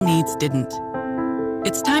needs didn't.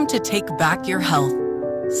 It's time to take back your health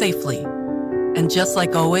safely. And just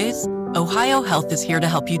like always, Ohio Health is here to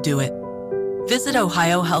help you do it. Visit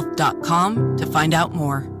ohiohealth.com to find out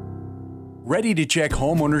more. Ready to check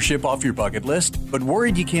home ownership off your bucket list, but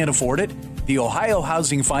worried you can't afford it? The Ohio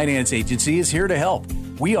Housing Finance Agency is here to help.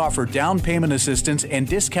 We offer down payment assistance and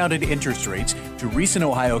discounted interest rates to recent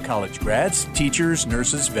Ohio college grads, teachers,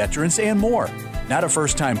 nurses, veterans, and more. Not a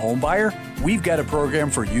first-time home buyer? We've got a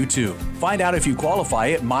program for you too. Find out if you qualify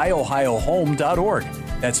at myohiohome.org.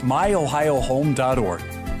 That's myohiohome.org.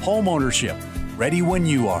 Home ownership, ready when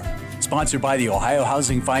you are. Sponsored by the Ohio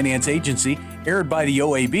Housing Finance Agency, aired by the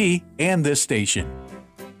OAB and this station.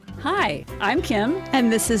 Hi, I'm Kim.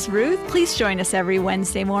 And this is Ruth. Please join us every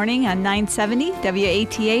Wednesday morning on 970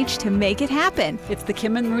 WATH to make it happen. It's the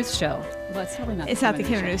Kim and Ruth Show. Well, it's really not. It's not the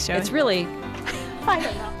Kim and Ruth Show. It's really... I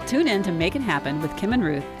don't know. Tune in to Make It Happen with Kim and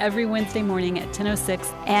Ruth every Wednesday morning at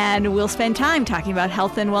 10:06. And we'll spend time talking about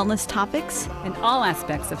health and wellness topics and all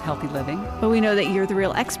aspects of healthy living. But we know that you're the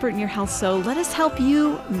real expert in your health, so let us help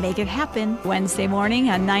you make it happen. Wednesday morning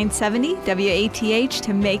on 970 WATH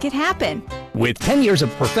to make it happen. With 10 years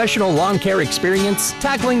of professional lawn care experience,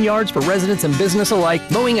 tackling yards for residents and business alike,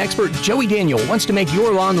 mowing expert Joey Daniel wants to make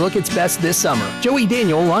your lawn look its best this summer. Joey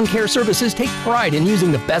Daniel Lawn Care Services take pride in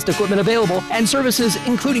using the best equipment available and services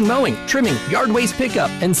including mowing, trimming, yard waste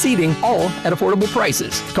pickup, and seeding, all at affordable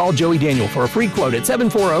prices. Call Joey Daniel for a free quote at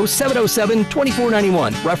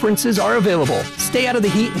 740-707-2491. References are available. Stay out of the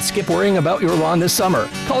heat and skip worrying about your lawn this summer.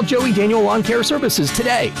 Call Joey Daniel Lawn Care Services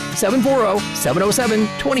today.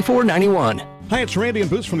 740-707-2491. Hi, it's Randy and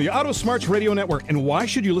Boots from the Auto Smarts Radio Network. And why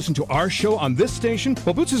should you listen to our show on this station?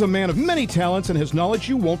 Well, Boots is a man of many talents and has knowledge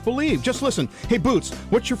you won't believe. Just listen. Hey, Boots,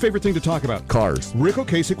 what's your favorite thing to talk about? Cars. Rick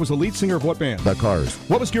Ocasek was the lead singer of what band? The Cars.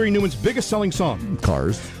 What was Gary Newman's biggest selling song?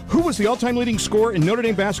 Cars. Who was the all-time leading scorer in Notre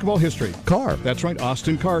Dame basketball history? Car. That's right,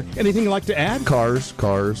 Austin Carr. Anything you'd like to add? Cars.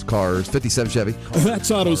 57 Chevy. That's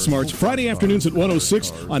Auto Smarts, Friday afternoons at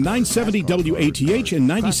 106 on 970 WATH and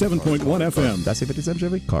 97.1 FM. That's a 57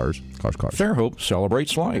 Chevy? Cars. Fairhope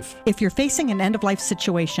celebrates life. If you're facing an end-of-life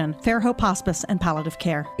situation, Fairhope Hospice and Palliative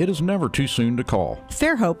Care. It is never too soon to call.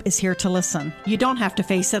 Fairhope is here to listen. You don't have to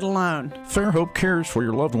face it alone. Fairhope cares for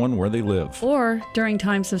your loved one where they live. Or, during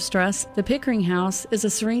times of stress, the Pickering House is a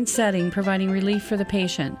serene setting providing relief for the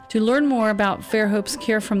patient. To learn more about Fairhope's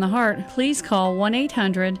Care from the Heart, please call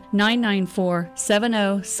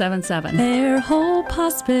 1-800-994-7077. Fairhope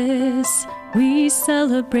Hospice, we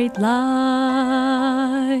celebrate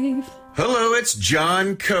life. Hello, it's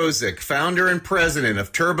John Kozik, founder and president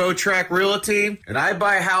of TurboTrack Realty, and I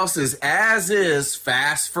buy houses as is,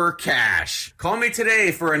 fast for cash. Call me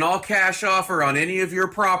today for an all-cash offer on any of your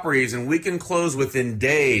properties, and we can close within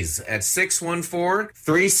days at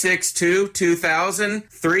 614-362-2000,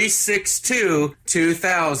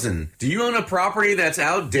 362-2000. Do you own a property that's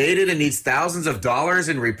outdated and needs thousands of dollars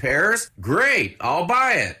in repairs? Great, I'll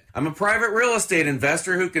buy it. I'm a private real estate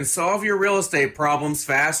investor who can solve your real estate problems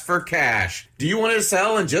fast for cash. Do you want to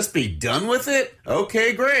sell and just be done with it?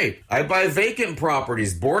 Okay, great. I buy vacant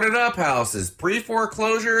properties, boarded up houses,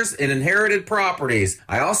 pre-foreclosures, and inherited properties.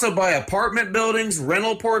 I also buy apartment buildings,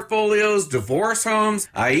 rental portfolios, divorce homes.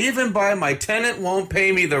 I even buy my tenant won't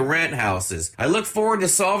pay me the rent houses. I look forward to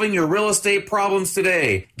solving your real estate problems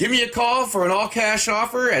today. Give me a call for an all-cash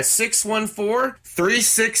offer at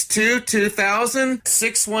 614-362-2000,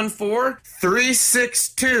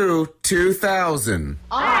 614-362-2000.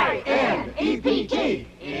 INEPT,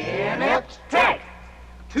 Inept Tech.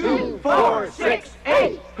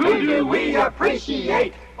 2468. Who do we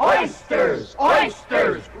appreciate? Oysters,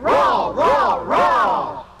 oysters, raw, raw,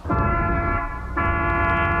 raw.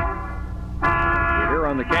 We're here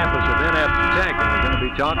on the campus of Inept Tech, and we're going to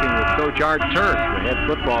be talking with Coach Art Turk, the head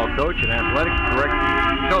football coach and athletic director.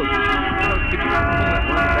 Coach, could you pull that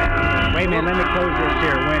one back? Wait a minute, let me close this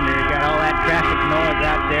here window. You got all that traffic noise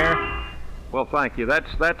out there. Well, thank you. That's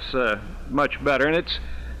much better. And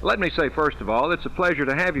let me say, first of all, it's a pleasure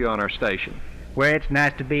to have you on our station. Well, it's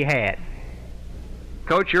nice to be had.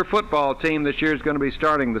 Coach, your football team this year is going to be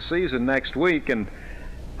starting the season next week, and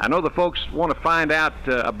I know the folks want to find out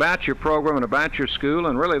about your program and about your school,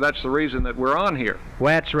 and really that's the reason that we're on here.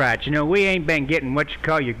 Well, that's right. You know, we ain't been getting what you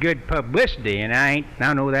call your good publicity, and I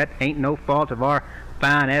know that ain't no fault of our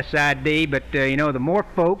fine SID, but you know, the more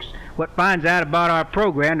folks what finds out about our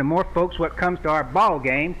program, the more folks what comes to our ball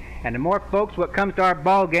games, and the more folks what comes to our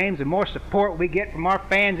ball games, the more support we get from our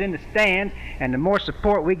fans in the stands, and the more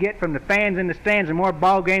support we get from the fans in the stands, the more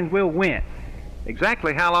ball games we'll win.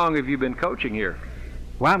 Exactly how long have you been coaching here?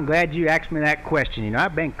 Well, I'm glad you asked me that question. You know,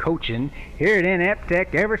 I've been coaching here at Inept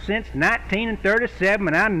Tech ever since 1937,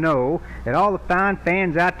 and I know that all the fine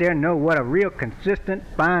fans out there know what a real consistent,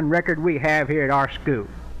 fine record we have here at our school.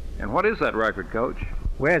 And what is that record, Coach?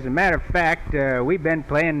 Well, as a matter of fact, we've been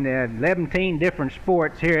playing 11 different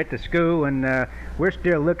sports here at the school, and we're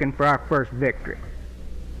still looking for our first victory.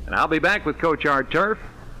 And I'll be back with Coach Art Turf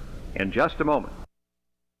in just a moment.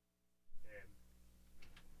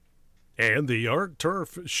 And the Art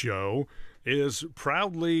Turf Show is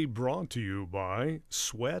proudly brought to you by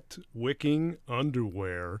Sweat Wicking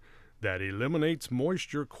Underwear that eliminates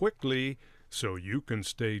moisture quickly so you can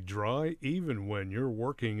stay dry even when you're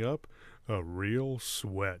working up a real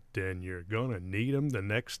sweat, and you're going to need them the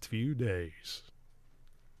next few days.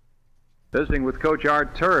 Visiting with Coach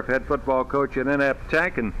Art Turf, head football coach at Inept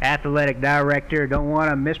Tech and athletic director. Don't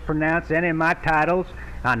want to mispronounce any of my titles.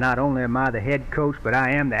 Not only am I the head coach, but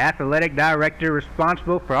I am the athletic director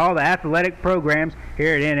responsible for all the athletic programs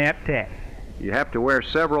here at Inept Tech. You have to wear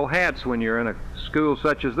several hats when you're in a school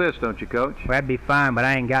such as this, don't you, Coach? Well, that'd be fine, but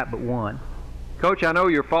I ain't got but one. Coach, I know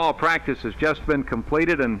your fall practice has just been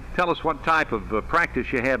completed, and tell us what type of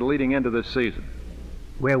practice you had leading into this season.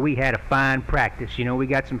 Well, we had a fine practice. You know, we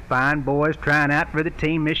got some fine boys trying out for the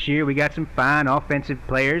team this year. We got some fine offensive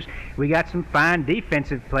players. We got some fine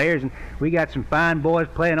defensive players, and we got some fine boys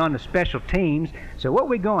playing on the special teams. So what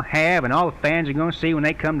we're going to have, and all the fans are going to see when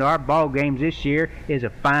they come to our ball games this year, is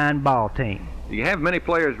a fine ball team. Do you have many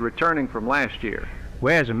players returning from last year?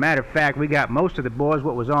 Well, as a matter of fact, we got most of the boys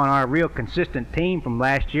what was on our real consistent team from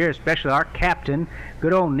last year, especially our captain,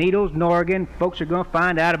 good old Needles Norgan. Folks are going to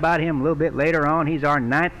find out about him a little bit later on. He's our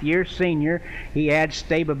 9th-year senior. He adds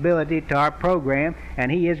stability to our program,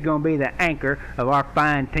 and he is going to be the anchor of our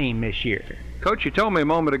fine team this year. Coach, you told me a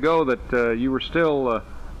moment ago that you were still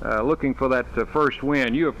looking for that first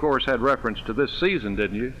win. You, of course, had reference to this season,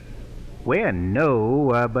 didn't you? Well,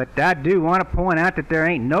 no, but I do want to point out that there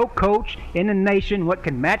ain't no coach in the nation what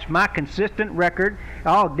can match my consistent record,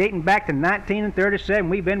 all dating back to 1937.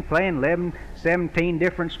 We've been playing 17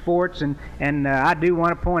 different sports, and I do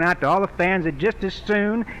want to point out to all the fans that just as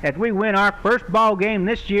soon as we win our first ball game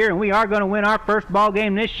this year, and we are going to win our first ball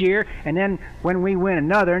game this year, and then when we win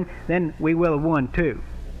another, then we will have won two.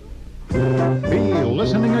 Be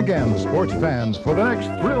listening again, sports fans, for the next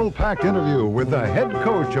thrill-packed interview with the head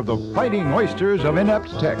coach of the Fighting Oysters of Inept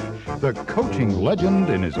Tech, the coaching legend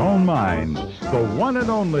in his own mind, the one and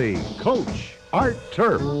only Coach Art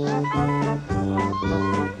Turf. In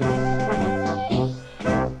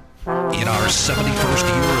our 71st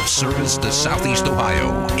year of service to Southeast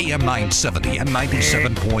Ohio, AM 970 and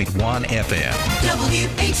 97.1 FM.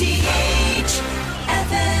 WATH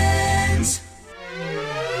FMs.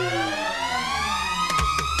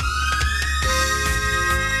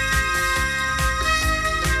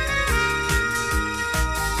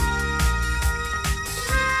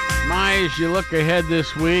 As you look ahead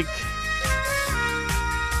this week,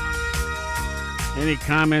 any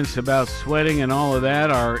comments about sweating and all of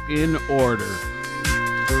that are in order.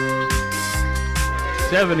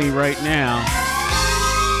 70 right now.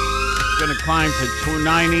 Going to climb to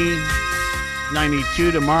 90,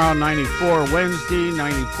 92 tomorrow, 94 Wednesday,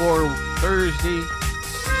 94 Thursday.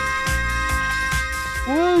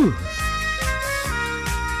 Woo!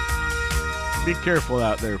 Be careful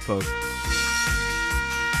out there, folks.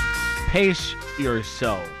 Pace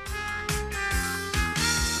yourself.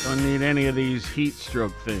 Don't need any of these heat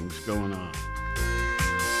stroke things going on.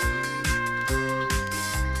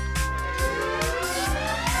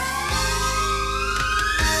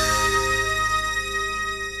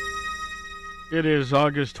 It is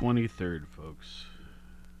August 23rd, folks.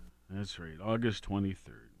 That's right, August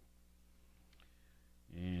 23rd.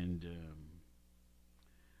 And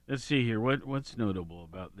let's see here. What's notable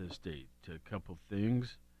about this date? A couple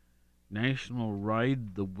things. National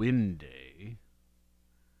Ride the Wind Day.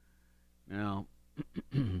 Now,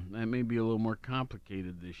 that may be a little more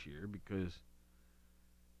complicated this year because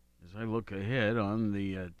as I look ahead on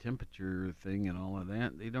the temperature thing and all of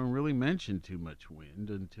that, they don't really mention too much wind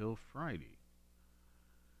until Friday.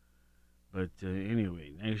 But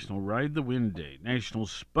anyway, National Ride the Wind Day. National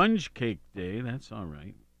Sponge Cake Day. That's all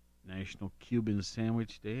right. National Cuban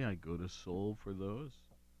Sandwich Day. I go to Seoul for those.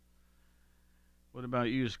 What about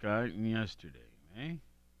you, Scott, and yesterday, eh?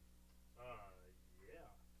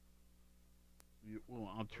 Yeah.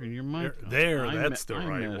 Well, I'll turn your mic on. That's the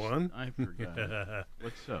right one. I forgot.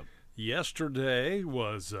 What's up? Yesterday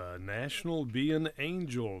was National Be an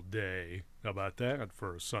Angel Day. How about that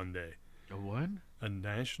for a Sunday? A what? A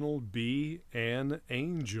National Be an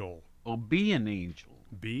Angel. Oh, be an angel.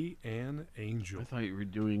 Be an angel. I thought you were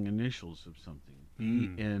doing initials of something.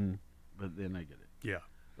 BN, but then I get it. Yeah.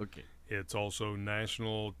 Okay. It's also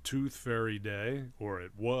National Tooth Fairy Day, or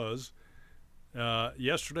it was.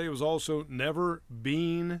 Yesterday was also Never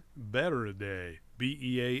Been Better Day,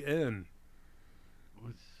 BEAN.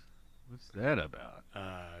 What's that about?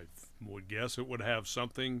 I would guess it would have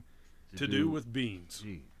something to do with beans.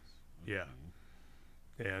 Okay. Yeah.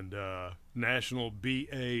 And National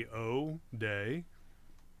BAO Day.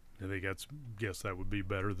 I think guess that would be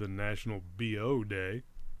better than National BO Day.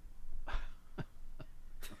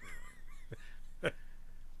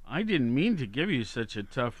 I didn't mean to give you such a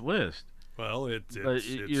tough list. Well,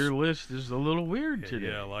 your list is a little weird today.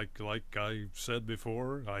 Yeah, like I said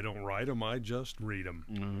before, I don't write them, I just read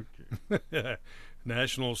them. Okay.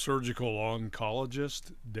 National Surgical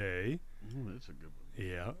Oncologist Day. Oh, that's a good one.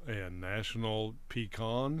 Yeah, and National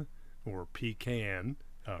Pecan, or Pecan,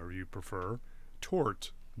 however you prefer,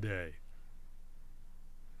 Tort Day.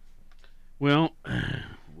 Well,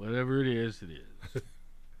 whatever it is, it is.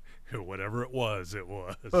 Whatever it was, it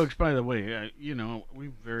was. Folks, by the way, we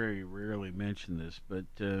very rarely mention this, but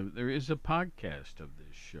there is a podcast of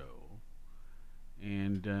this show,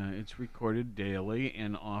 and it's recorded daily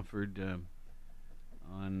and offered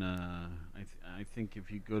on, I think if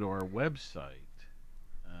you go to our website,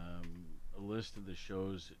 a list of the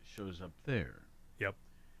shows shows up there. Yep.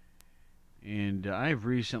 And I've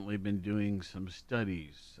recently been doing some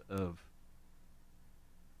studies of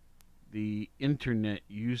the internet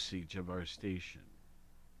usage of our station.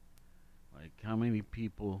 Like how many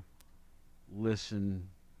people listen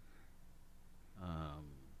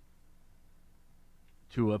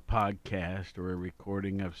to a podcast or a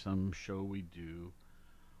recording of some show we do,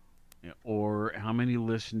 or how many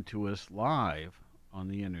listen to us live on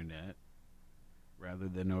the internet rather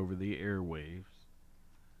than over the airwaves,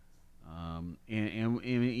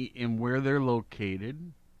 and where they're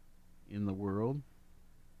located in the world.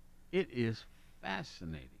 It is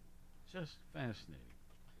fascinating, just fascinating.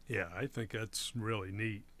 Yeah, I think that's really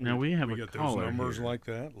neat. Now we have got those caller numbers here. like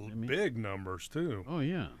that, big numbers too. Oh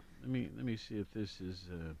yeah, let me see if this is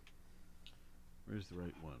where's the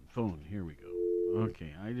right one? Phone. Here we go.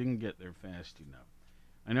 Okay, I didn't get there fast enough.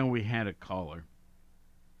 I know we had a caller,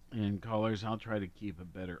 and callers, I'll try to keep a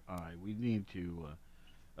better eye. We need to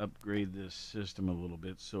upgrade this system a little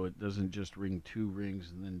bit so it doesn't just ring 2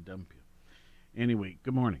 rings and then dump you. Anyway,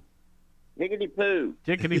 good morning. Tickety-poo.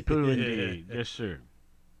 Tickety-poo indeed. Yes, sir.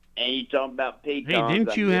 And you talking about pecans. Hey,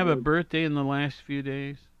 didn't you have a birthday in the last few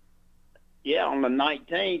days? Yeah, on the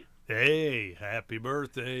 19th. Hey, happy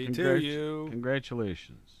birthday to you.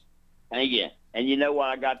 Congratulations. Thank you. And you know what?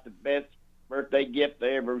 I got the best birthday gift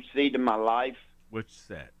I ever received in my life. What's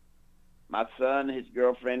that? My son, his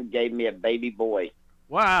girlfriend, gave me a baby boy.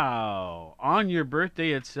 Wow. On your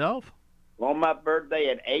birthday itself? On my birthday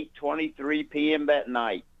at 8:23 p.m. that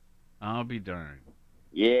night. I'll be darned.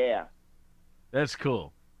 Yeah. That's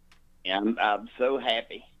cool. And I'm so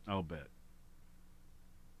happy. I'll bet.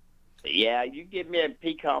 Yeah, you give me a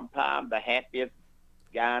pecan pie, I'm the happiest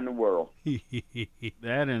guy in the world.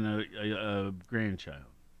 That and a grandchild.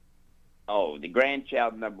 Oh, the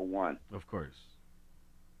grandchild number 1. Of course.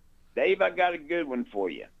 Dave, I got a good one for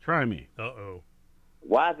you. Try me. Uh-oh.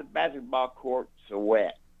 Why is the basketball court so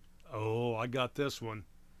wet? Oh, I got this one.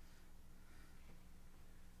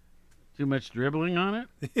 Too much dribbling on it?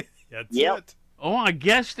 That's it. Oh, I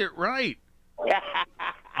guessed it right.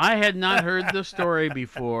 I had not heard the story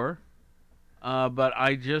before, but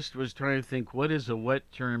I just was trying to think, what is a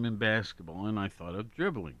wet term in basketball? And I thought of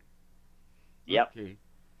dribbling. Yep. Okay.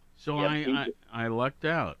 So I lucked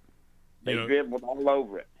out. They dribbled all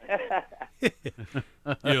over it.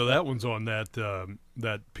 That one's on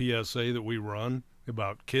that PSA that we run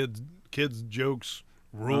about kids jokes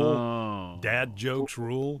rule, dad jokes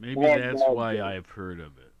rule. Maybe that's why I've heard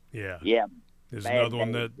of it. Yeah. Yeah. There's another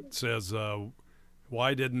one that says,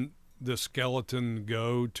 why didn't the skeleton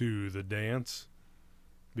go to the dance?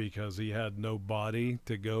 Because he had no body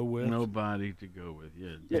to go with. No body to go with,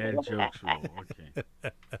 yeah. Dad jokes rule,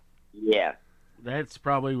 okay. Yeah. That's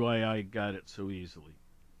probably why I got it so easily.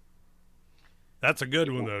 That's a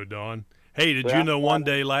good one, though, Don. Hey, did you know one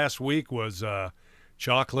day last week was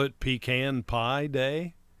chocolate pecan pie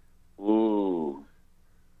day? Ooh.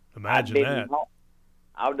 Imagine that.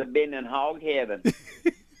 I would have been in hog heaven.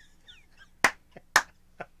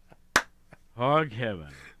 Hog heaven.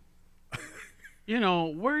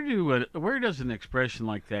 Where does an expression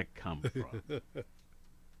like that come from?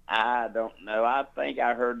 I don't know. I think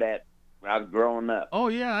I heard that when I was growing up. Oh,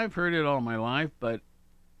 yeah, I've heard it all my life, but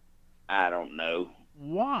I don't know.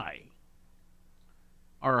 Why?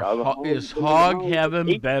 Is hog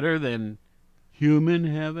heaven better than human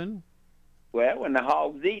heaven? Well, when the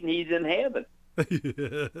hog's eating, he's in heaven.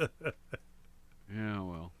 Yeah,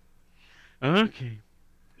 well. Okay.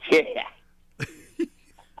 Yeah.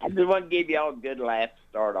 I just want to give you all a good laugh to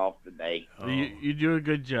start off the day. Well, you do a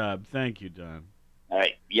good job. Thank you, Don. All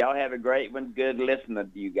right. Y'all have a great one. Good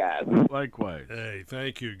listening to you guys. Likewise. Hey,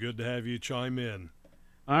 thank you. Good to have you chime in.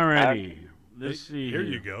 All righty. Let's see. Here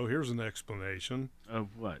you go. Here's an explanation.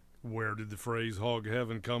 Of what? Where did the phrase hog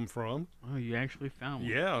heaven come from? Oh, you actually found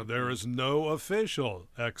one. Yeah, there is no official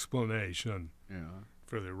explanation. Yeah.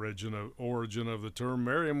 For the origin of the term.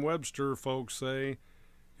 Merriam-Webster folks say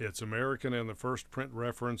it's American and the first print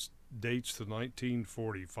reference dates to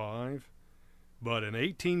 1945. But in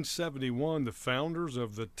 1871, the founders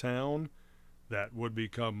of the town that would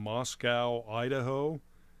become Moscow, Idaho,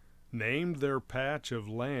 named their patch of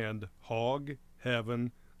land Hog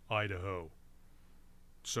Heaven, Idaho.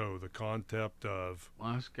 So the concept of...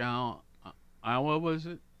 Moscow, Iowa, was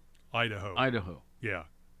it? Idaho. Idaho. Yeah.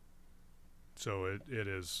 So it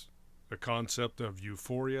is the concept of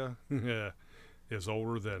euphoria is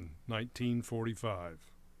older than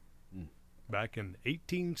 1945. Back in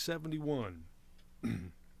 1871.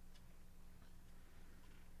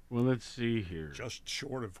 Well, let's see here. Just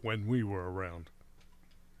short of when we were around.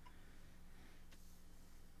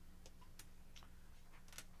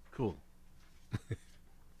 Cool.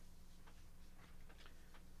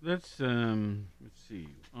 Let's see.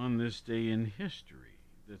 On this day in history,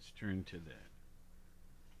 let's turn to that.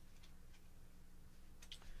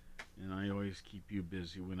 And I always keep you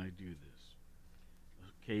busy when I do this.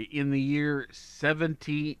 Okay, in the year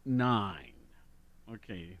 79.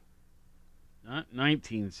 Okay, not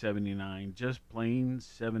 1979, just plain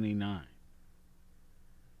 79.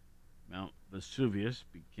 Mount Vesuvius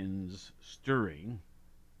begins stirring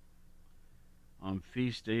on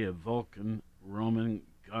feast day of Vulcan, Roman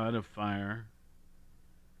god of fire.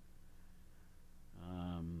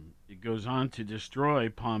 It goes on to destroy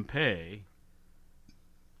Pompeii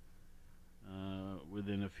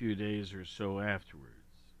within a few days or so afterwards.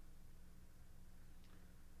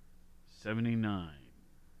 79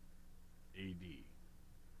 A.D.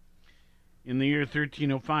 In the year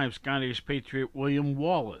 1305, Scottish patriot William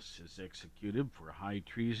Wallace is executed for high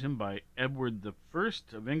treason by Edward I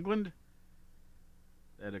of England.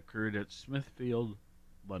 That occurred at Smithfield,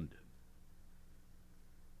 London.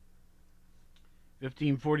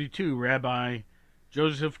 1542, Rabbi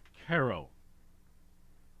Joseph Caro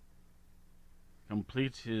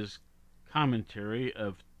completes his commentary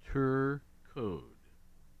of Tur Code.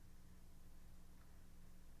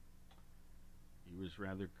 He was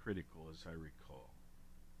rather critical, as I recall.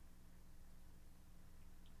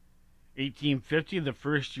 1850, the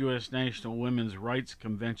first U.S. National Women's Rights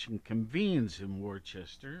Convention convenes in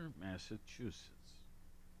Worcester, Massachusetts.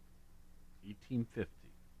 1850.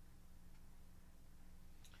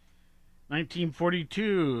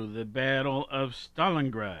 1942, the Battle of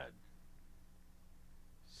Stalingrad.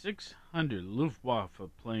 600 Luftwaffe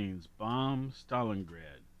planes bomb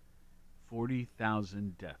Stalingrad.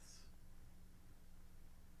 40,000 deaths.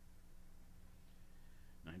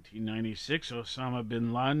 1996, Osama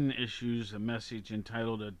bin Laden issues a message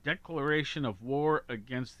entitled A Declaration of War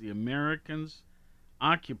Against the Americans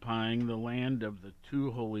Occupying the Land of the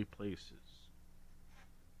Two Holy Places.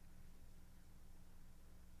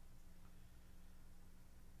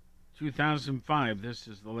 2005, this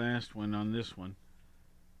is the last one on this one.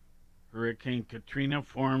 Hurricane Katrina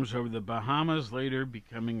forms over the Bahamas, later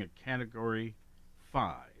becoming a Category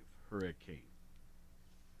 5 hurricane.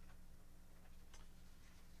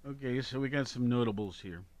 Okay, so we got some notables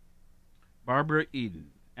here. Barbara Eden,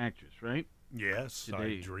 actress, right? Yes,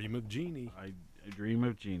 Today, I Dream of Jeannie. I Dream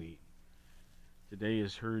of Jeannie. Today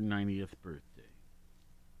is her 90th birthday.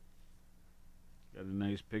 Got a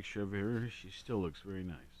nice picture of her. She still looks very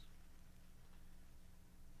nice.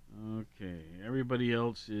 Okay, everybody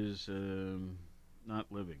else is not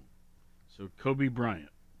living. So Kobe Bryant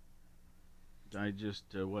died just,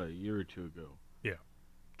 a year or two ago. Yeah,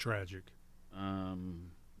 tragic.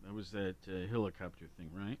 That was that helicopter thing,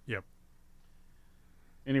 right? Yep.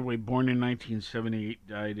 Anyway, born in 1978,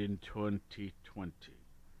 died in 2020.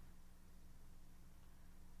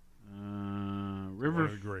 One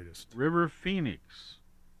of the greatest. River Phoenix.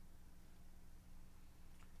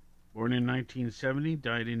 Born in 1970,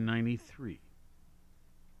 died in 93.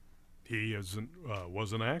 He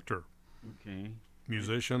was an actor. Okay.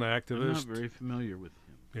 Musician, activist. I'm not very familiar with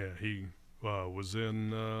him. Yeah, he was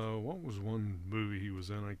in, what was one movie he was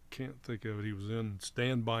in? I can't think of it. He was in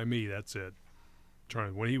Stand By Me, that's it.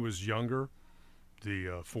 When he was younger,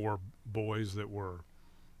 the four boys that were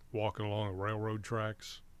walking along the railroad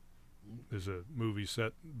tracks, is a movie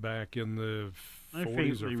set back in the 40s I or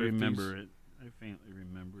faintly 50s. remember it. I faintly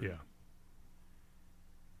remember it.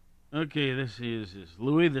 Yeah. Okay, this is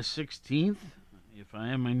Louis the 16th. If I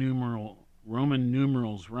have my Roman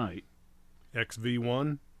numerals right.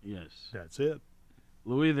 XV1? Yes. That's it.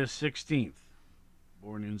 Louis the 16th,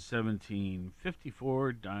 born in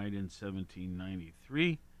 1754, died in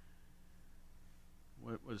 1793.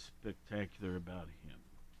 What was spectacular about him?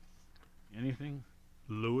 Anything?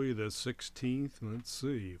 Louis the 16th. Let's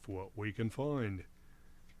see what we can find.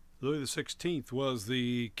 Louis the 16th was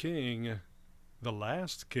the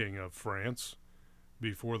last king of France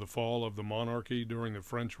before the fall of the monarchy during the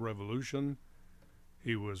French Revolution.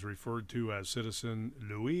 He was referred to as Citizen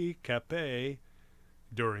Louis Capet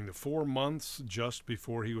during the 4 months just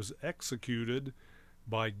before he was executed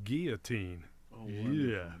by guillotine. Oh,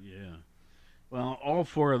 yeah. Well, all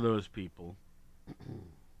 4 of those people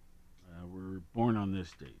were born on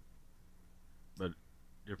this date, but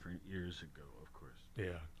different years ago, of course.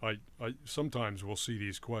 Yeah, I sometimes will see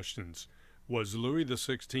these questions. Was Louis the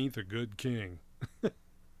 16th a good king?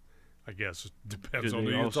 I guess it depends on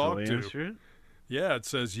who you talk to. Answer it? Yeah, it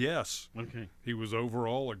says yes. Okay. He was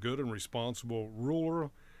overall a good and responsible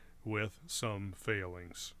ruler with some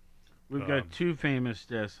failings. We've got 2 famous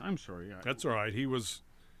deaths. I'm sorry. That's all right. He was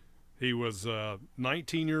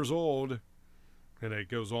 19 years old, and it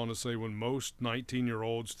goes on to say when most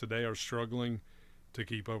 19-year-olds today are struggling to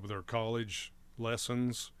keep up with their college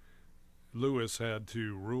lessons, Louis had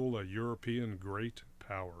to rule a European great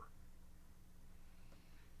power.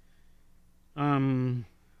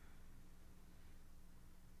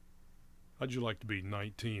 How'd you like to be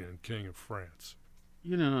 19 and king of France?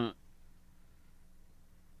 You know,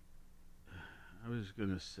 I was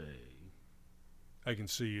going to say... I can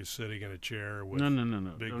see you sitting in a chair with no.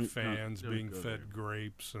 big fans don't being go fed there.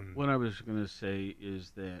 grapes. And what I was going to say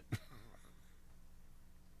is that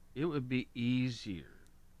it would be easier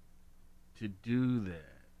to do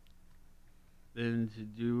that than to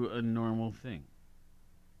do a normal thing.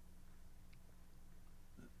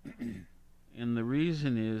 And the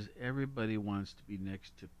reason is everybody wants to be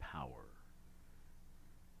next to power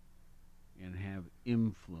and have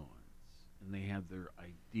influence, and they have their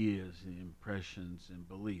ideas and impressions and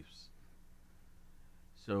beliefs.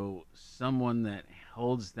 So someone that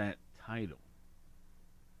holds that title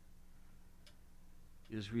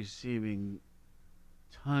is receiving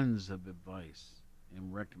tons of advice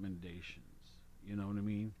and recommendations. You know what I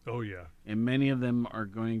mean? Oh, yeah. And many of them are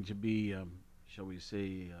going to be, shall we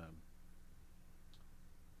say,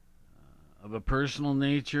 of a personal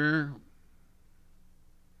nature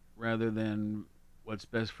rather than what's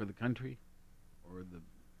best for the country or the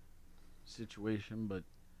situation. But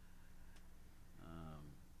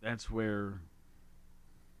that's where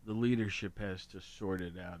the leadership has to sort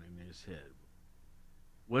it out in his head.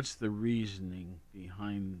 What's the reasoning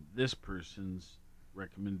behind this person's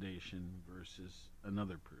recommendation versus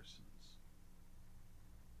another person's?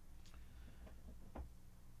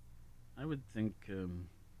 I would think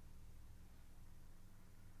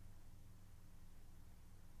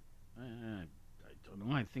I don't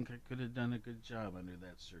know. I think I could have done a good job under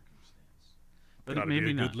that circumstance. But gotta maybe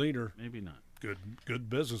be a not. good leader. Maybe not. Good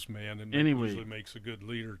businessman, and Anyway. usually makes a good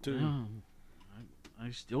leader too. Well,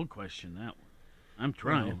 I still question that one. I'm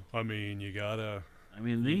trying. Well, I mean, you gotta. I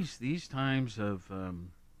mean, these times of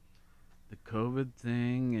the COVID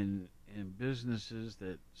thing and businesses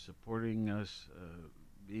that supporting us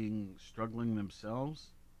struggling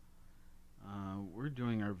themselves, we're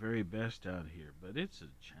doing our very best out here, but it's a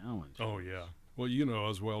challenge. Oh, yeah. Well, you know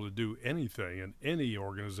as well, to do anything in any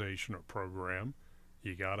organization or program,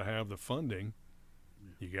 you got to have the funding.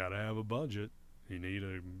 You got to have a budget. You need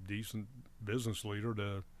a decent business leader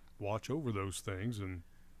to watch over those things and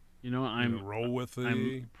roll with the.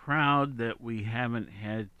 I'm proud that we haven't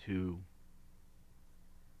had to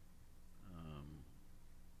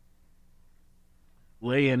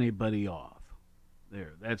lay anybody off.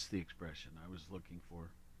 That's the expression I was looking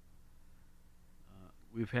for.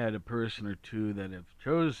 We've had a person or two that have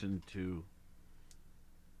chosen to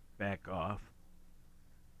back off,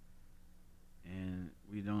 and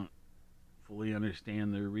we don't fully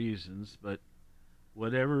understand their reasons, but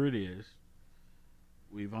whatever it is,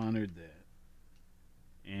 we've honored that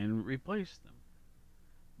and replaced them.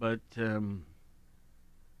 But to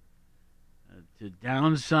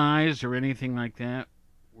downsize or anything like that,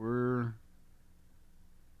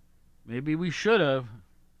 maybe we should have,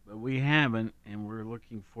 but we haven't, and we're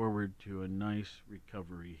looking forward to a nice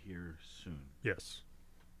recovery here soon. Yes.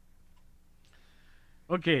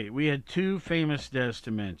 Okay, we had 2 famous deaths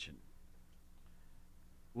to mention.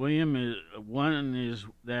 One is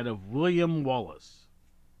that of William Wallace.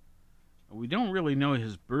 We don't really know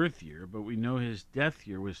his birth year, but we know his death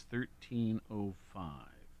year was 1305.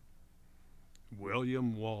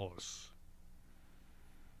 William Wallace.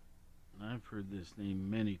 I've heard this name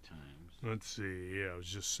many times. Let's see. Yeah, it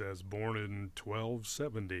just says born in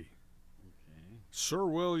 1270. Okay. Sir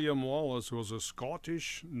William Wallace was a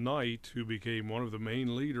Scottish knight who became one of the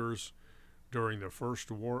main leaders during the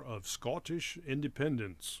First War of Scottish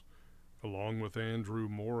Independence. Along with Andrew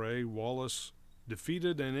Moray, Wallace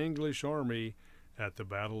defeated an English army at the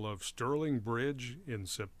Battle of Stirling Bridge in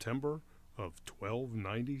September of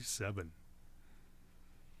 1297.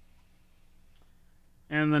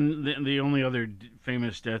 And then the only other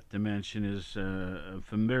famous death to mention is a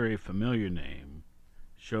very familiar name,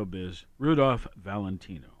 showbiz, Rudolph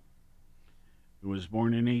Valentino, who was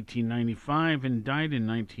born in 1895 and died in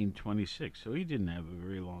 1926. So he didn't have a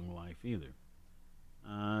very long life either.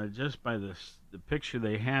 Just by the picture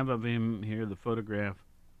they have of him here, the photograph,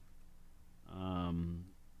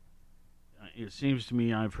 it seems to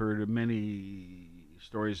me I've heard of many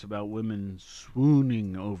stories about women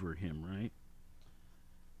swooning over him, right?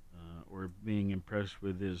 Or being impressed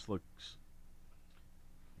with his looks.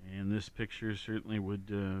 And this picture certainly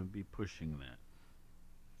would be pushing that.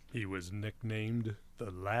 He was nicknamed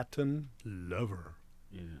the Latin Lover.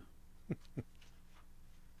 Yeah.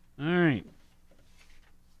 All right.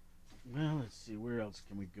 Well, let's see. Where else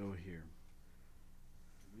can we go here?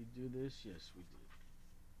 Did we do this? Yes, we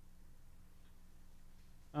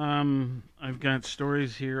did. I've got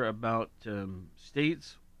stories here about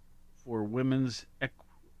states for women's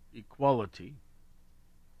equality.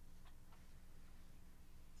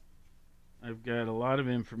 I've got a lot of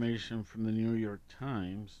information from the New York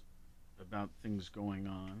Times about things going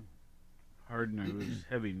on. Hard news,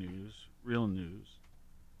 heavy news, real news.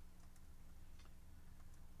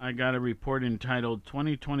 I got a report entitled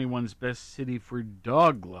 2021's Best City for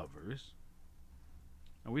Dog Lovers.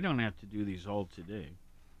 Now, we don't have to do these all today.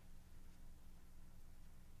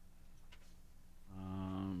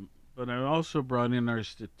 But I also brought in our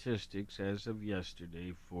statistics as of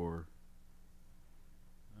yesterday for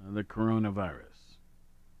the coronavirus,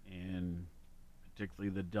 and particularly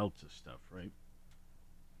the Delta stuff, right?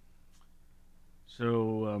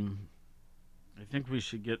 So I think we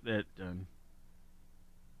should get that done.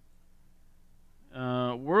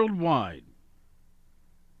 Worldwide,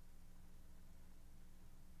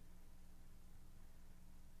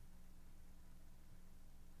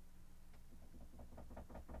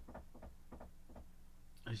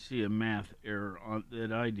 I see a math error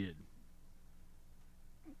that I did.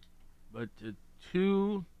 But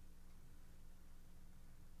 2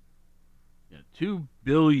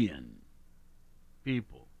 billion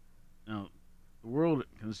people. Now, the world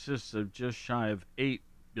consists of just shy of 8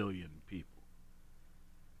 billion people.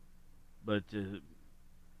 But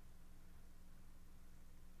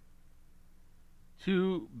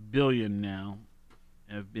 2 billion now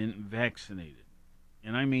have been vaccinated.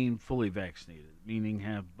 And I mean fully vaccinated, meaning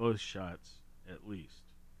have both shots at least.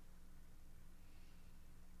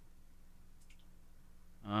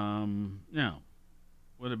 Now,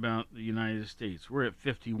 what about the United States? We're at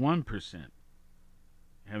 51%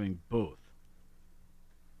 having both.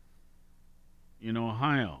 In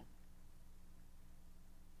Ohio,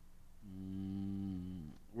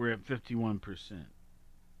 we're at 51%.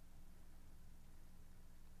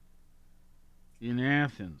 In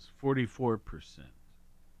Athens, 44%.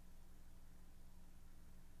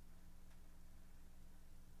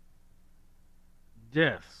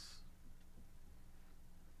 Deaths.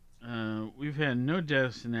 We've had no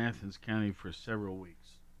deaths in Athens County for several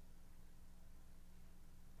weeks.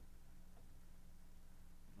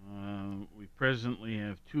 We presently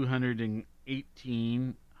have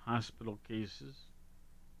 218 hospital cases.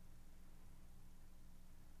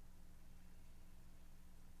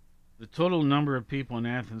 The total number of people in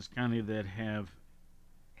Athens County that have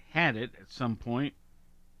had it at some point,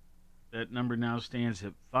 that number now stands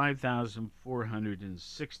at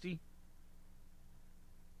 5,460.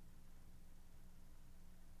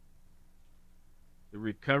 The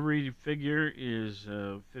recovery figure is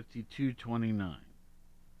 5229.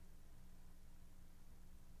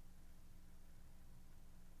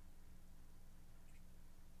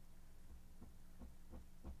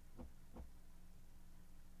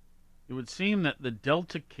 It would seem that the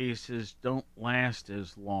Delta cases don't last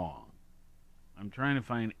as long. I'm trying to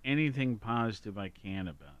find anything positive I can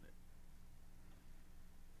about it.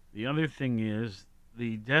 The other thing is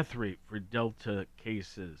the death rate for Delta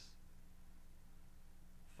cases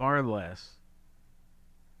far less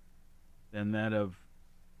than that of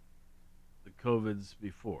the COVIDs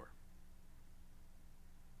before.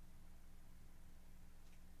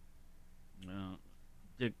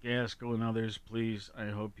 Dick Gaskell and others, please, I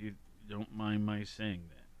hope you don't mind my saying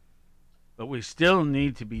that. But we still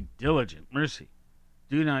need to be diligent. Mercy,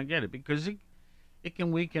 do not get it, because it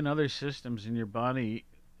can weaken other systems in your body,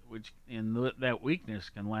 that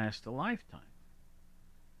weakness can last a lifetime.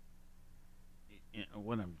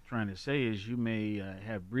 What I'm trying to say is you may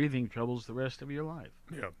have breathing troubles the rest of your life.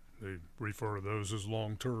 Yeah, they refer to those as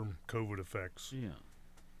long-term COVID effects. Yeah.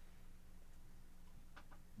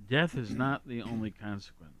 Death is not the only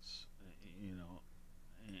consequence,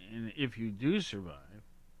 and if you do survive,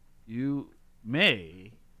 you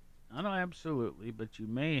may, not absolutely, but you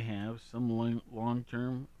may have some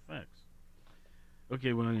long-term effects.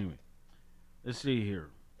 Okay, well, anyway, let's see here.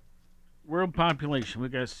 World population, we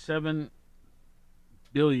got 7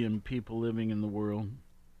 billion people living in the world.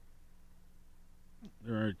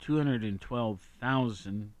 There are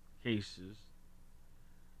 212,000 cases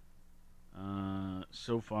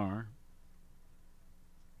so far.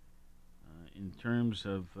 In terms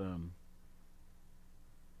of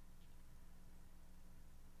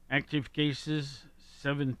active cases,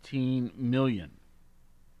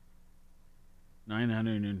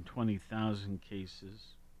 17,920,000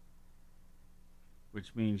 cases,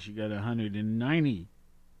 which means you got 190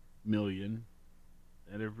 million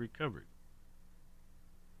that have recovered.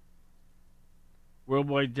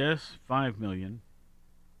 Worldwide deaths, 5 million.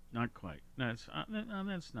 Not quite. That's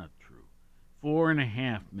not true.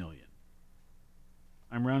 4.5 million.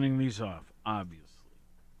 I'm rounding these off, obviously.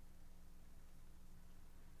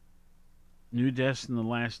 New deaths in the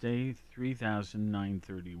last day,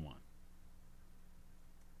 3,931.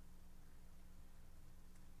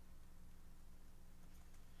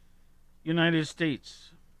 United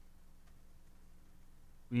States.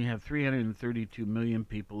 We have 332 million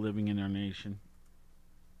people living in our nation.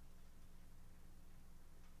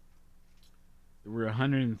 There were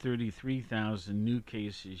 133,000 new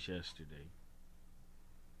cases yesterday,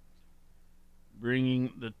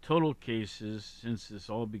 bringing the total cases since this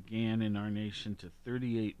all began in our nation to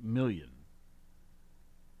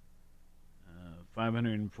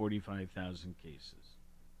 38,545,000 cases.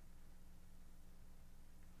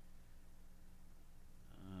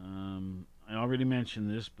 I already mentioned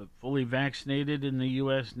this, but fully vaccinated in the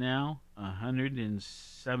U.S. now,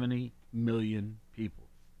 170 million people.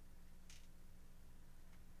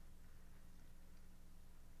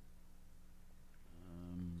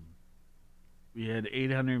 We had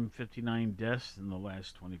 859 deaths in the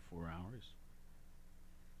last 24 hours.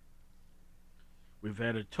 We've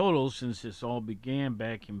had a total since this all began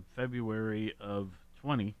back in February of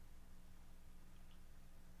 20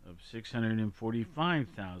 of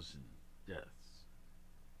 645,000 deaths.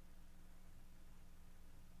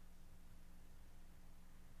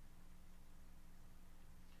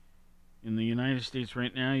 In the United States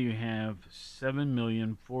right now, you have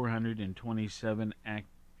 7,427,000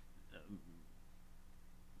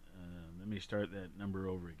 let me start that number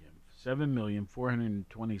over again.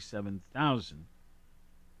 7,427,000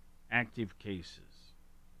 active cases.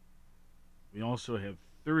 We also have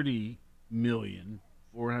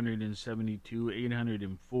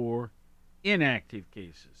 30,472,804 inactive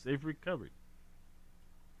cases. They've recovered.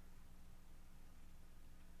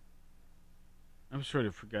 I'm sort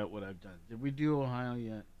of forgot what I've done. Did we do Ohio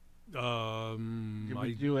yet? Did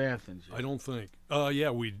we do Athens yet? I don't think.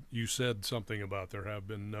 Yeah, you said something about there have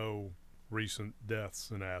been no recent deaths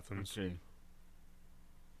in Athens. Okay.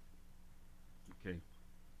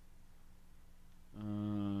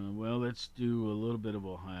 Well, let's do a little bit of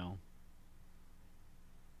Ohio.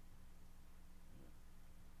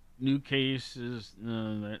 New cases,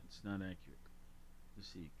 no, that's not accurate. Let's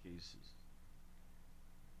see, cases.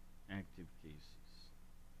 Active cases.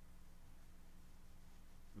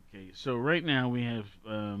 Okay, so right now we have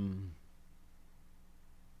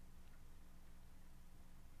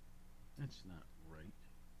that's not right.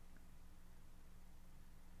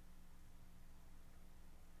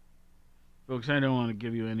 Folks, I don't want to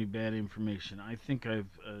give you any bad information. I think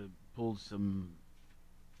I've pulled some.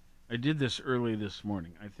 I did this early this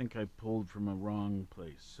morning. I think I pulled from a wrong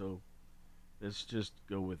place. So let's just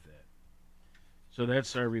go with that. So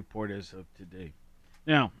that's our report as of today.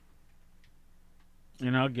 Now,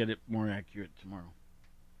 and I'll get it more accurate tomorrow.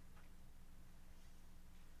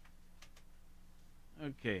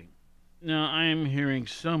 Okay. Now, I am hearing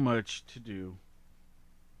so much to do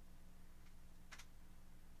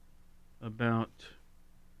about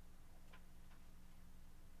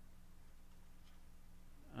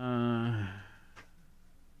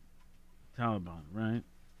Taliban, right?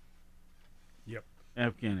 Yep.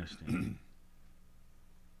 Afghanistan.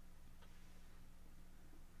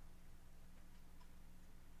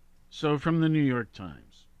 So from the New York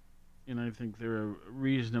Times, and I think they're a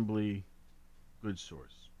reasonably good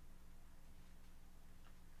source.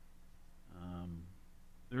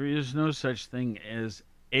 There is no such thing as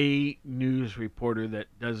a news reporter that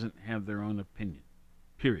doesn't have their own opinion,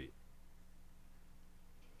 period.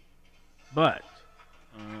 But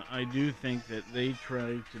I do think that they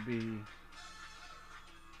try to be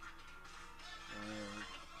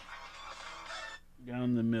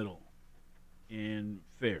down the middle and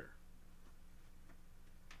fair.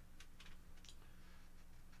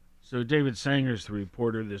 So David Sanger's the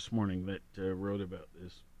reporter this morning that wrote about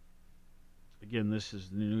this. Again, this is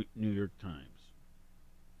the New York Times.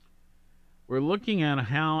 We're looking at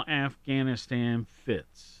how Afghanistan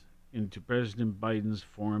fits into President Biden's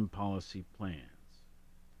foreign policy plans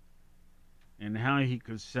and how he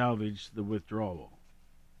could salvage the withdrawal.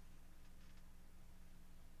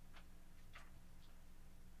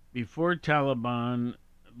 Before the Taliban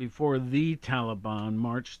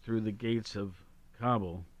marched through the gates of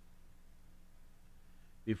Kabul,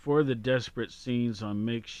 before the desperate scenes on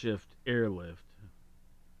makeshift airlift,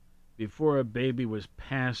 before a baby was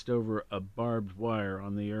passed over a barbed wire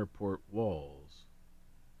on the airport walls,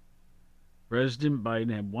 President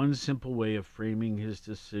Biden had one simple way of framing his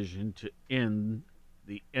decision to end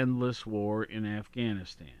the endless war in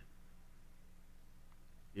Afghanistan.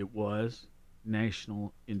 It was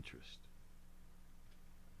national interest.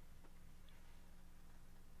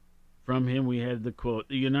 From him, we had the quote,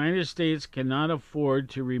 "The United States cannot afford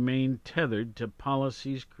to remain tethered to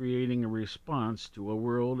policies creating a response to a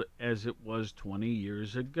world as it was 20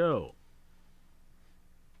 years ago."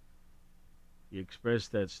 He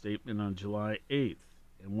expressed that statement on July 8th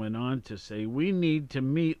and went on to say, "We need to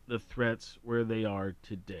meet the threats where they are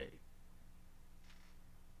today."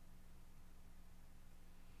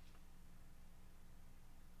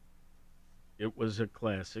 It was a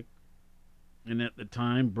classic, and at the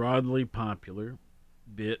time broadly popular,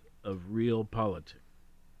 bit of real politics.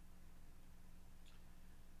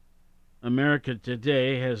 America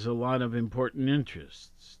today has a lot of important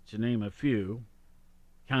interests. To name a few: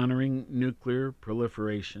 countering nuclear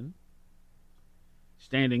proliferation,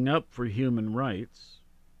 standing up for human rights,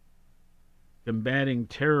 combating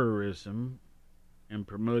terrorism, and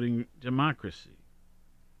promoting democracy,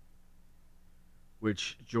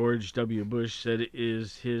 which George W. Bush said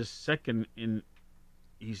is he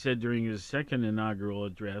said during his second inaugural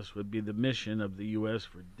address would be the mission of the U.S.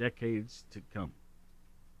 for decades to come.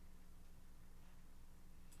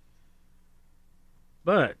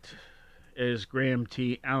 But, as Graham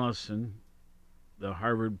T. Allison, the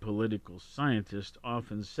Harvard political scientist,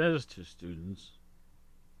 often says to students,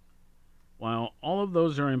 while all of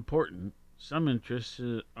those are important, some interests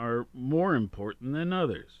are more important than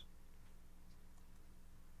others.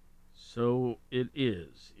 So it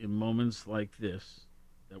is in moments like this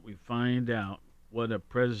that we find out what a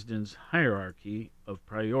president's hierarchy of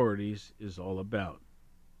priorities is all about.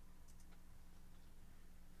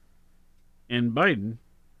 And Biden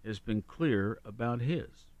has been clear about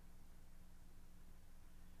his.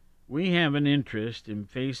 We have an interest in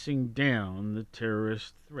facing down the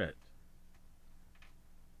terrorist threat.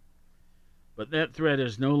 But that threat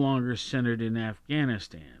is no longer centered in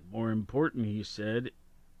Afghanistan. More important, he said,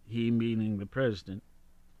 he meaning the president,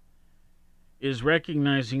 is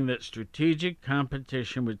recognizing that strategic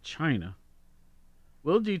competition with China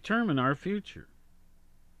will determine our future.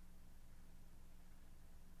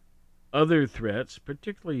 Other threats,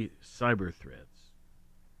 particularly cyber threats,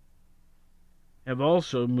 have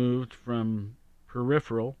also moved from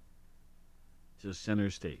peripheral to center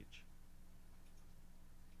stage.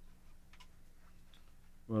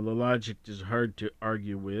 Well, the logic is hard to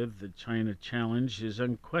argue with. The China challenge is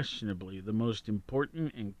unquestionably the most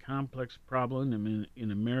important and complex problem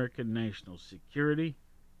in American national security,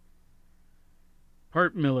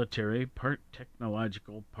 part military, part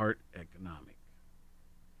technological, part economic.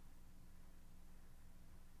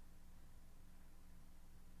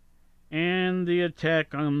 And the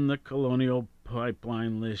attack on the Colonial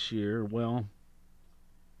Pipeline this year, well,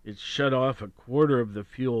 it shut off a quarter of the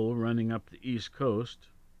fuel running up the East Coast.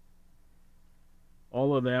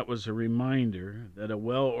 All of that was a reminder that a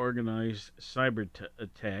well-organized cyber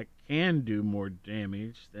attack can do more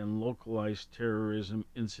damage than localized terrorism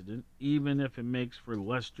incident, even if it makes for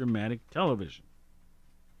less dramatic television.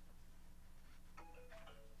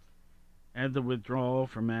 Had the withdrawal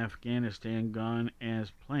from Afghanistan gone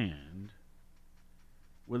as planned,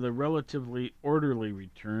 with a relatively orderly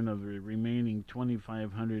return of the remaining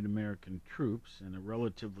 2,500 American troops and a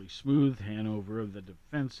relatively smooth handover of the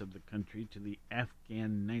defense of the country to the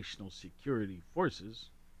Afghan National Security Forces,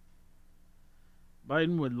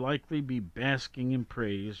 Biden would likely be basking in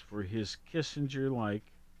praise for his Kissinger-like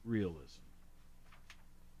realism.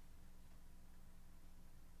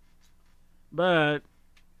 But,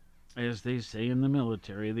 as they say in the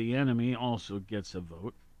military, the enemy also gets a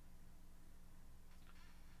vote.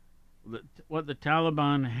 What the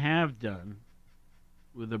Taliban have done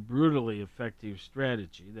with a brutally effective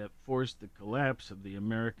strategy that forced the collapse of the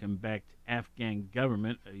American-backed Afghan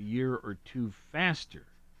government a year or two faster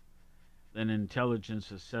than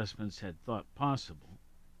intelligence assessments had thought possible,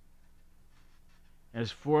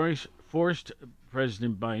 has forced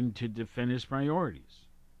President Biden to defend his priorities.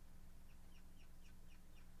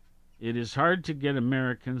 It is hard to get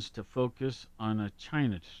Americans to focus on a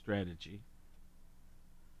China strategy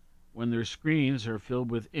when their screens are filled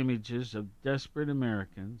with images of desperate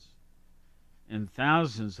Americans and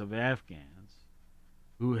thousands of Afghans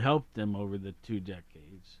who helped them over the 2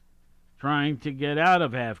 decades, trying to get out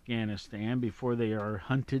of Afghanistan before they are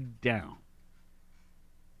hunted down.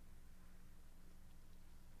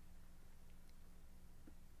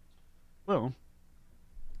 Well,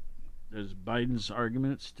 does Biden's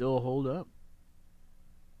argument still hold up?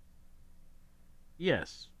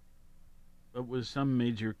 Yes, but with some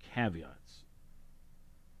major caveats.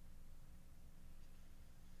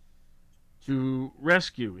 To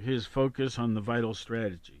rescue his focus on the vital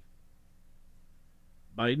strategy,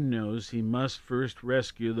 Biden knows he must first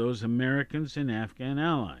rescue those Americans and Afghan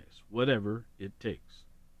allies, whatever it takes.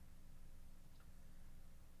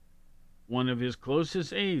 One of his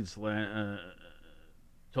closest aides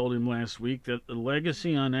told him last week that the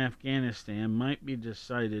legacy on Afghanistan might be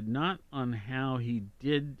decided not on how he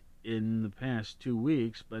did in the past 2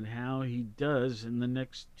 weeks, but how he does in the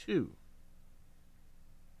next 2.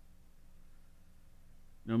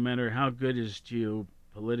 No matter how good his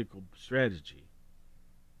geopolitical strategy,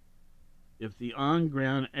 if the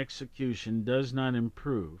on-ground execution does not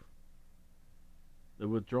improve, the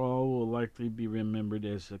withdrawal will likely be remembered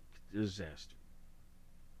as a disaster.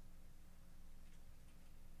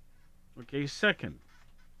 Okay, second,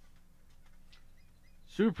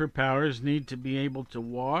 superpowers need to be able to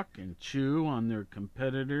walk and chew on their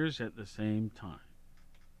competitors at the same time.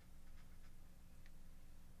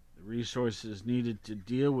 The resources needed to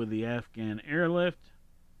deal with the Afghan airlift,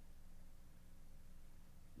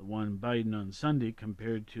 the one Biden on Sunday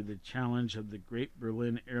compared to the challenge of the Great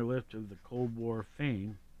Berlin airlift of the Cold War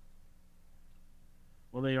fame,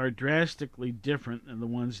 well, they are drastically different than the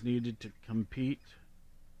ones needed to compete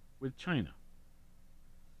with China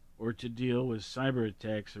or to deal with cyber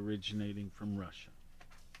attacks originating from Russia.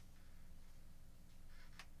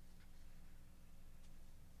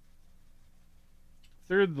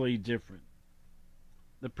 Thirdly, different.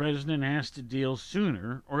 The president has to deal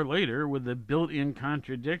sooner or later with the built-in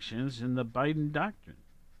contradictions in the Biden doctrine.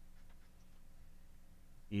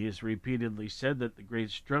 He has repeatedly said that the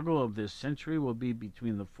great struggle of this century will be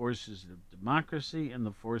between the forces of democracy and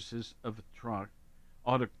the forces of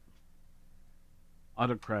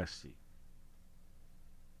autocracy.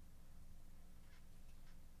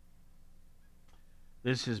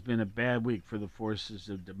 This has been a bad week for the forces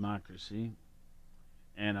of democracy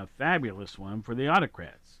and a fabulous one for the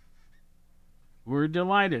autocrats. We're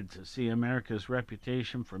delighted to see America's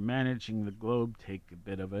reputation for managing the globe take a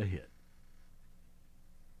bit of a hit.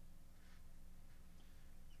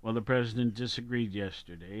 Well, the president disagreed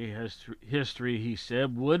yesterday. History, he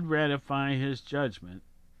said, would ratify his judgment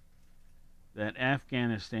that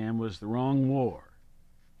Afghanistan was the wrong war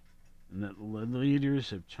and that the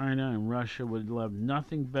leaders of China and Russia would love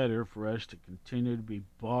nothing better for us to continue to be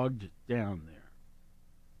bogged down there.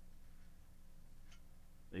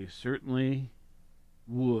 They certainly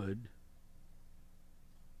would.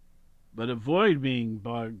 But avoid being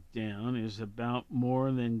bogged down is about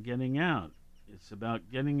more than getting out. It's about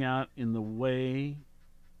getting out in the way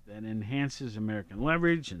that enhances American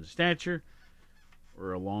leverage and stature.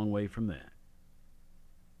 We're a long way from that.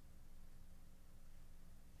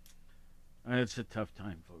 It's a tough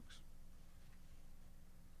time, folks.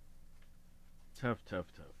 Tough.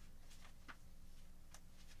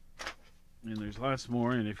 And there's lots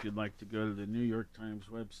more, and if you'd like to go to the New York Times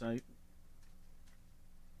website,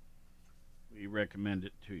 we recommend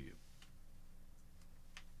it to you.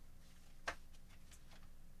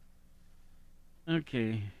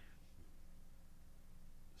 Okay.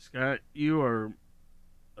 Scott, you are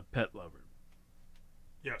a pet lover.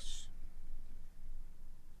 Yes.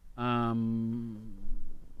 Do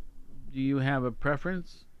you have a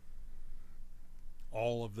preference?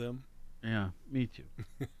 All of them? Yeah, me too.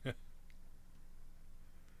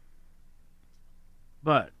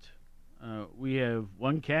 But we have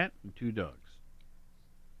 1 cat and 2 dogs.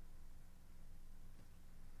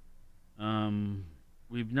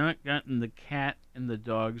 We've not gotten the cat and the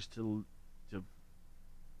dogs to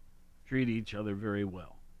treat each other very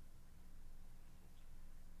well.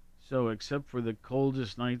 So, except for the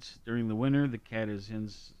coldest nights during the winter, the cat is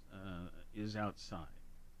outside.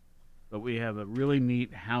 But we have a really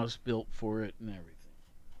neat house built for it and everything.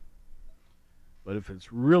 But if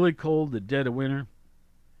it's really cold, the dead of winter,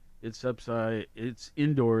 it's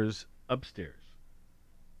indoors upstairs,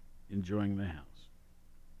 enjoying the house.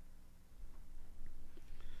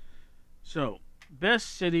 So,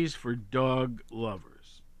 best cities for dog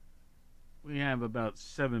lovers. We have about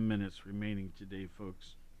 7 minutes remaining today,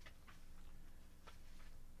 folks.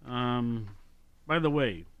 By the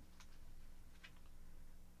way,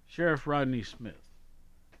 Sheriff Rodney Smith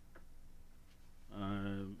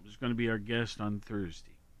is going to be our guest on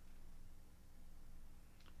Thursday.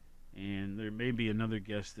 And there may be another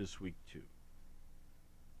guest this week, too.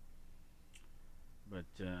 But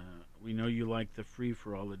we know you like the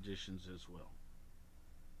free-for-all editions as well.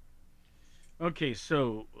 Okay,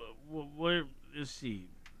 so let's see.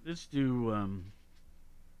 Let's do...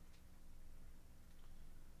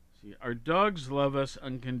 Our dogs love us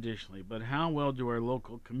unconditionally, but how well do our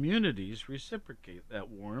local communities reciprocate that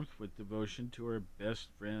warmth with devotion to our best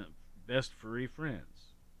furry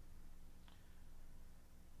friends?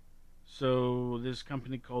 So this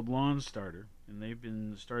company called Lawn Starter, and they've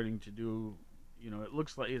been starting to do,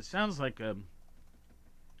 it sounds like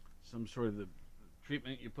some sort of the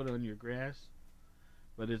treatment you put on your grass,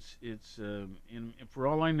 but it's and for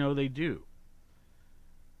all I know, they do.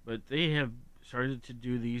 But they have started to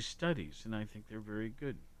do these studies, and I think they're very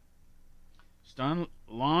good.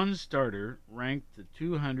 Lawn Starter ranked the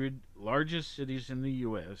 200 largest cities in the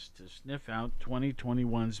U.S. to sniff out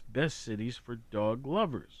 2021's best cities for dog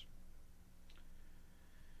lovers.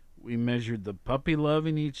 We measured the puppy love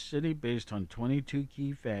in each city based on 22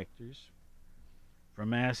 key factors,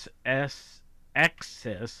 from access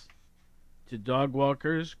to dog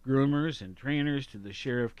walkers, groomers, and trainers to the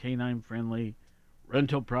share of canine-friendly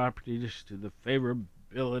rental properties to the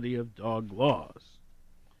favorability of dog laws.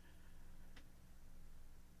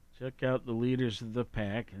 Check out the leaders of the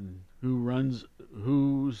pack and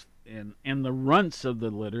and the runts of the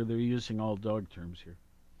litter. They're using all dog terms here.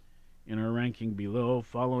 In our ranking below,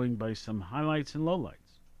 following by some highlights and lowlights.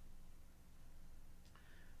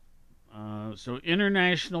 So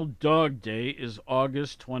International Dog Day is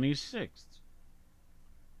August 26th.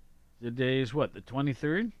 The day is what, the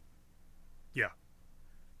 23rd? Yeah.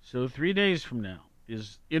 So 3 days from now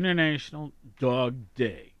is International Dog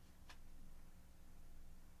Day.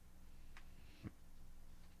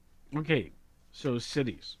 Okay, so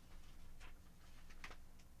cities.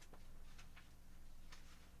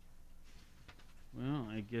 Well,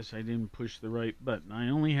 I guess I didn't push the right button. I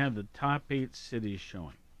only have the top 8 cities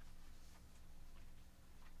showing.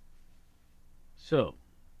 So,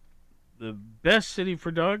 the best city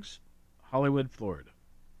for dogs, Hollywood, Florida.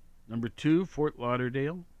 Number 2, Fort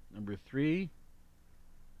Lauderdale. Number 3,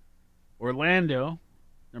 Orlando.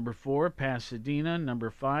 Number 4, Pasadena. Number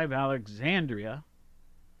 5, Alexandria.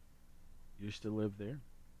 Used to live there.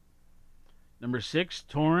 Number 6,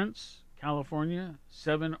 Torrance, California.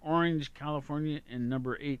 7, Orange, California. And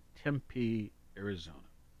number 8, Tempe, Arizona.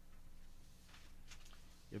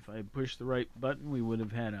 If I pushed the right button, we would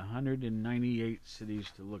have had 198 cities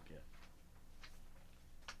to look at.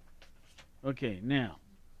 Okay, now,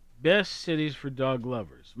 best cities for dog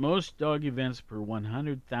lovers. Most dog events per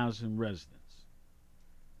 100,000 residents.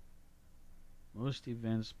 Most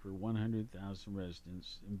events per 100,000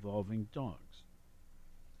 residents involving dogs.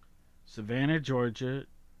 Savannah, Georgia.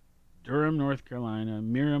 Durham, North Carolina.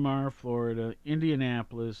 Miramar, Florida.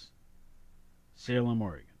 Indianapolis. Salem,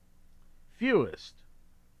 Oregon. Fewest.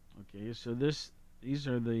 Okay, so these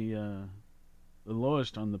are the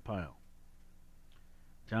lowest on the pile.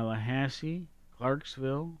 Tallahassee,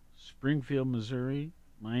 Clarksville, Springfield, Missouri,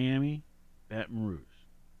 Miami, Baton Rouge.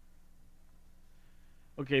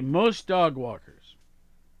 Okay, most dog walkers.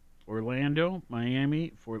 Orlando,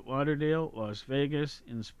 Miami, Fort Lauderdale, Las Vegas,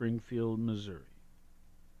 and Springfield, Missouri.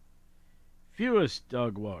 Fewest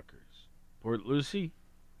dog walkers. Port Lucie,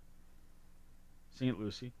 St.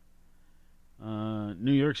 Lucie,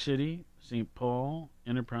 New York City, St. Paul,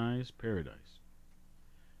 Enterprise, Paradise.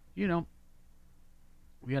 You know,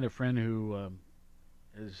 we had a friend who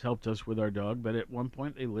has helped us with our dog, but at one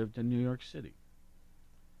point they lived in New York City.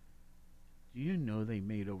 Do you know they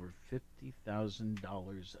made over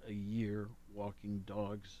 $50,000 a year walking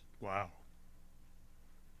dogs? Wow.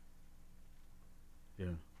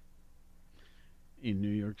 Yeah. In New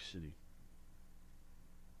York City.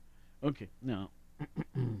 Okay, now,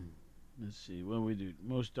 Let's see, what do we do?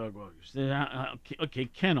 Most dog walkers. Okay,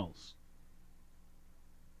 kennels.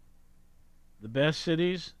 The best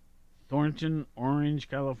cities: Thornton, Orange,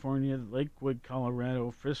 California; Lakewood,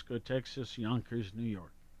 Colorado; Frisco, Texas; Yonkers, New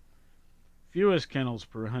York. Fewest kennels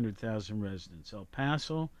per 100,000 residents: El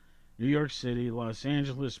Paso, New York City, Los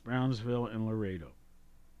Angeles, Brownsville, and Laredo.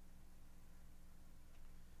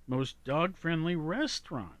 Most dog-friendly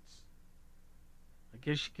restaurants. I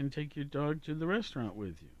guess you can take your dog to the restaurant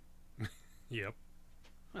with you. Yep.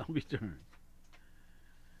 I'll be darned.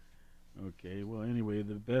 Okay, well, anyway,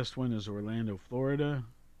 the best one is Orlando, Florida.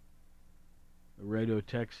 Laredo,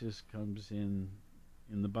 Texas comes in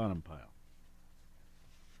the bottom pile.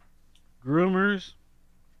 Groomers.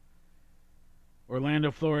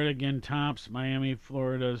 Orlando, Florida, again, tops. Miami,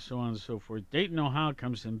 Florida, so on and so forth. Dayton, Ohio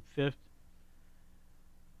comes in 5th.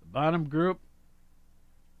 The bottom group,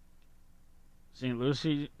 St.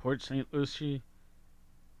 Lucie, Port St. Lucie,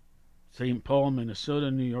 St. Paul,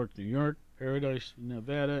 Minnesota, New York, Paradise,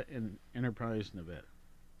 Nevada, and Enterprise, Nevada.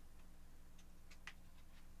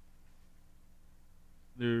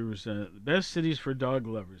 There's the best cities for dog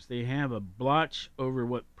lovers. They have a blotch over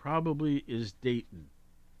what probably is Dayton.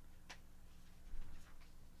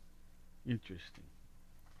 Interesting.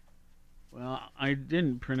 Well, I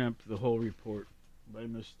didn't print up the whole report by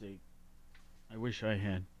mistake. I wish I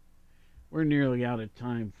had. We're nearly out of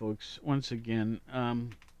time, folks. Once again,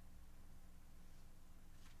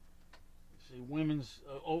 women's.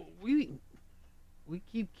 We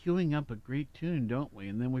keep queuing up a great tune, don't we?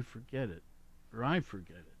 And then we forget it, or I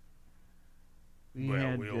forget it.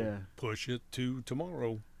 We'll push it to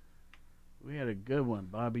tomorrow. We had a good one,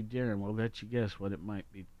 Bobby Darin. We'll let you guess what it might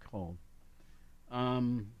be called.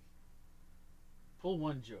 Pull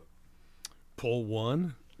one joke. Pull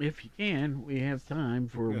one? If you can, we have time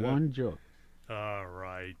for one joke. All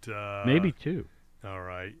right. Maybe two. All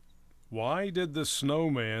right. Why did the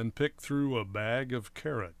snowman pick through a bag of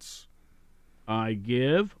carrots? I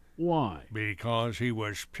give why? Because he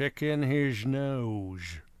was picking his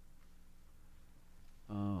nose.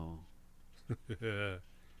 Oh.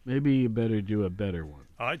 Maybe you better do a better one.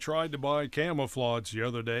 I tried to buy camouflage the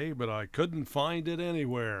other day, but I couldn't find it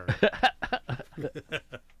anywhere.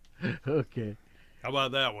 Okay. How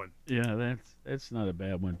about that one? Yeah, that's not a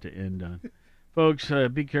bad one to end on. Folks,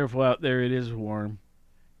 be careful out there. It is warm.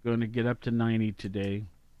 Going to get up to 90 today.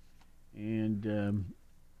 And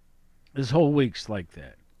this whole week's like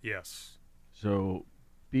that. Yes. So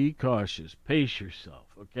be cautious. Pace yourself,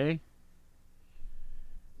 okay?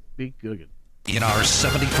 Be good. In our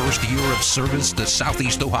 71st year of service to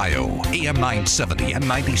Southeast Ohio, AM 970 and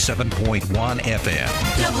 97.1 FM.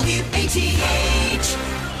 WATH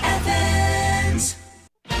Athens.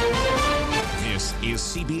 This is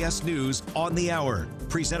CBS News on the Hour,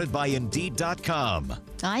 presented by Indeed.com.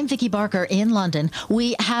 I'm Vicki Barker in London.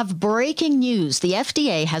 We have breaking news. The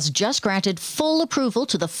FDA has just granted full approval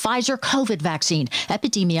to the Pfizer COVID vaccine.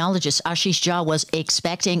 Epidemiologist Ashish Jha was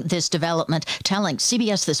expecting this development, telling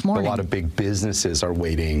CBS This Morning. A lot of big businesses are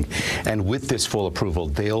waiting, and with this full approval,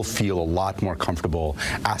 they'll feel a lot more comfortable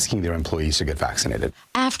asking their employees to get vaccinated.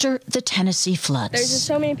 After the Tennessee floods. There's just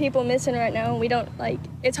so many people missing right now, and we don't,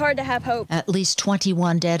 it's hard to have hope. At least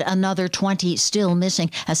 21 dead, another 20 still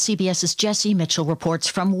missing, as CBS's Jesse Mitchell reports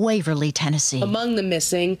from Waverly, Tennessee. Among the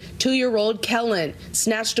missing, 2-year-old Kellen,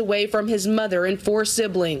 snatched away from his mother and 4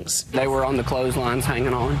 siblings. They were on the clotheslines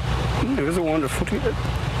hanging on. It was a wonderful trip.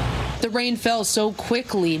 The rain fell so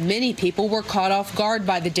quickly, many people were caught off guard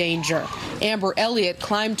by the danger. Amber Elliott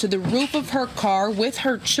climbed to the roof of her car with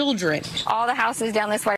her children. All the houses down this way